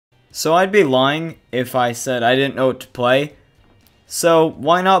So I'd be lying if I said I didn't know what to play. So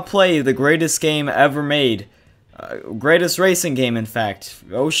why not play the greatest game ever made? Greatest racing game, in fact.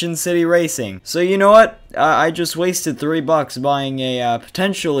 Ocean City Racing. So you know what? I just wasted $3 buying a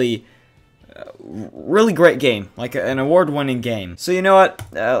potentially really great game. Like an award-winning game. So you know what?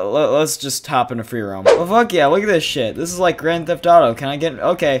 Let's just hop into free roam. Oh fuck yeah, look at this shit. This is like Grand Theft Auto. Can I get...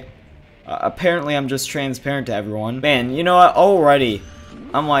 Okay. Apparently I'm just transparent to everyone. Man, you know what? Already,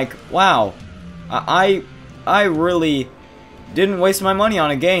 I'm like, wow. I really... didn't waste my money on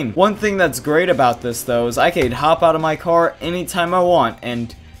a game. One thing that's great about this, though, is I could hop out of my car anytime I want,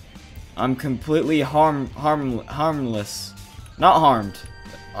 and I'm completely harmless. Not harmed.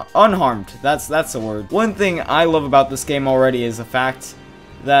 Unharmed. That's the word. One thing I love about this game already is the fact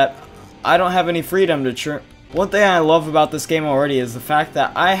that I don't have any freedom to One thing I love about this game already is the fact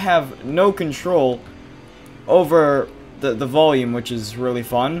that I have no control over the volume, which is really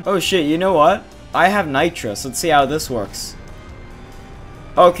fun. Oh shit, you know what? I have nitrous. Let's see how this works.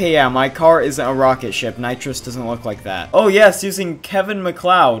 Okay, yeah, my car isn't a rocket ship. Nitrous doesn't look like that. Oh, yes, using Kevin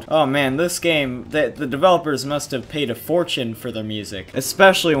MacLeod. Oh, man, this game, the developers must have paid a fortune for their music.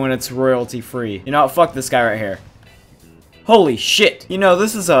 Especially when it's royalty-free. You know what? Fuck this guy right here. Holy shit. You know,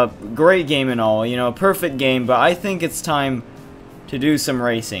 this is a great game and all. You know, a perfect game, but I think it's time to do some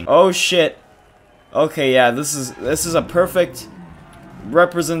racing. Oh, shit. Okay, yeah, this is a perfect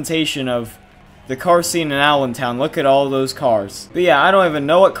representation of the car scene in Allentown. Look at all those cars. But yeah, I don't even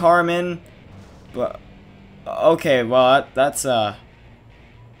know what car I'm in. But okay, well that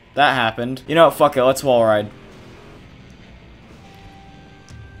happened. You know what? Fuck it. Let's wall ride.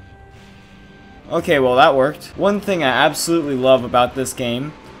 Okay, well that worked. One thing I absolutely love about this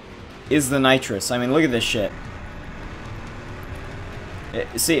game is the nitrous. I mean, look at this shit.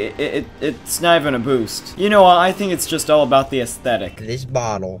 It's not even a boost. You know what? I think it's just all about the aesthetic. This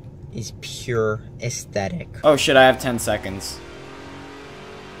bottle is pure aesthetic. Oh shit, I have 10 seconds.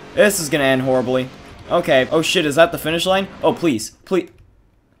 This is gonna end horribly. Okay. Oh shit, is that the finish line? Oh, please. Please.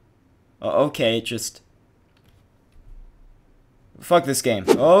 Okay, just... Fuck this game.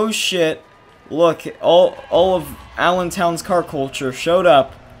 Oh shit. Look, all of Allentown's car culture showed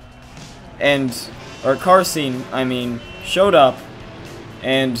up. And... Or car scene, I mean, showed up.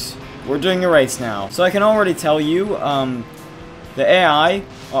 And we're doing a race now. So I can already tell you, the AI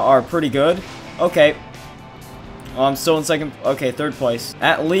are pretty good. Okay. Well, I'm still in second. Okay, third place.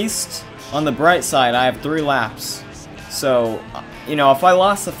 At least, on the bright side, I have 3 laps. So, you know, if I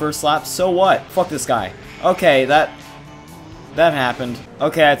lost the first lap, so what? Fuck this guy. Okay, that happened.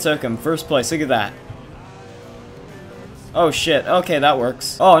 Okay, I took him. First place. Look at that. Oh, shit. Okay, that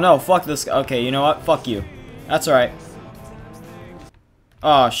works. Oh, no. Fuck this guy. Okay, you know what? Fuck you. That's alright.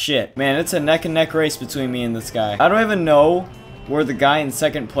 Oh, shit. Man, it's a neck-and-neck race between me and this guy. I don't even know where the guy in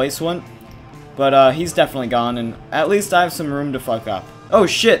second place went, but he's definitely gone, and at least I have some room to fuck up. Oh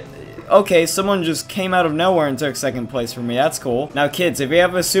shit, okay, someone just came out of nowhere and took second place from me. That's cool. Now kids, if you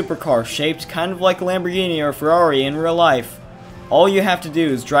have a supercar shaped kind of like a Lamborghini or Ferrari in real life, all you have to do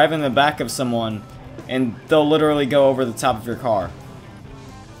is drive in the back of someone and they'll literally go over the top of your car.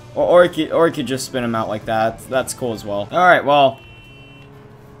 Or you could just spin them out like that. That's cool as well. Alright, well,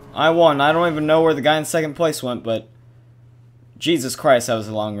 I won. I don't even know where the guy in second place went, but Jesus Christ, that was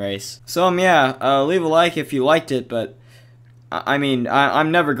a long race. So, yeah, leave a like if you liked it, but, I mean,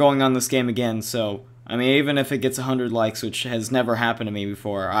 I'm never going on this game again, so, I mean, even if it gets 100 likes, which has never happened to me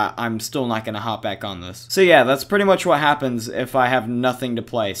before, I'm still not going to hop back on this. So, yeah, that's pretty much what happens if I have nothing to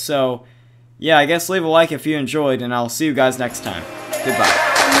play. So, yeah, I guess leave a like if you enjoyed, and I'll see you guys next time.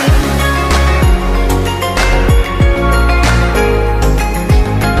 Goodbye.